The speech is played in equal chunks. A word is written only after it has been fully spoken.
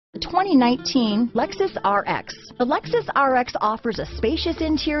2019 LEXUS RX. The LEXUS RX offers a spacious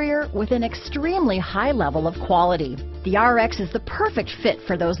interior with an extremely high level of quality. The RX is the perfect fit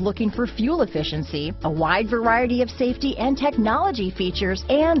for those looking for fuel efficiency, a wide variety of safety and technology features,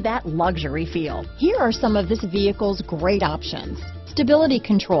 and that luxury feel. Here are some of this vehicle's great options: stability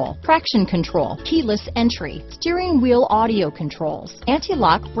control, traction control, keyless entry, steering wheel audio controls,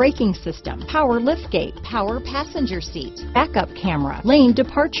 anti-lock braking system, power liftgate, power passenger seat, backup camera, lane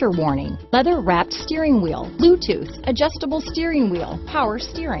departure warning, leather wrapped steering wheel, Bluetooth, adjustable steering wheel, power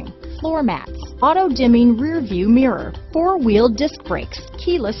steering, floor mats, auto dimming rear view mirror, four-wheel disc brakes,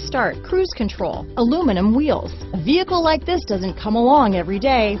 keyless start, cruise control, aluminum wheels. A vehicle like this doesn't come along every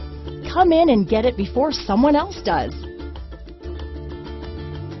day. Come in and get it before someone else does.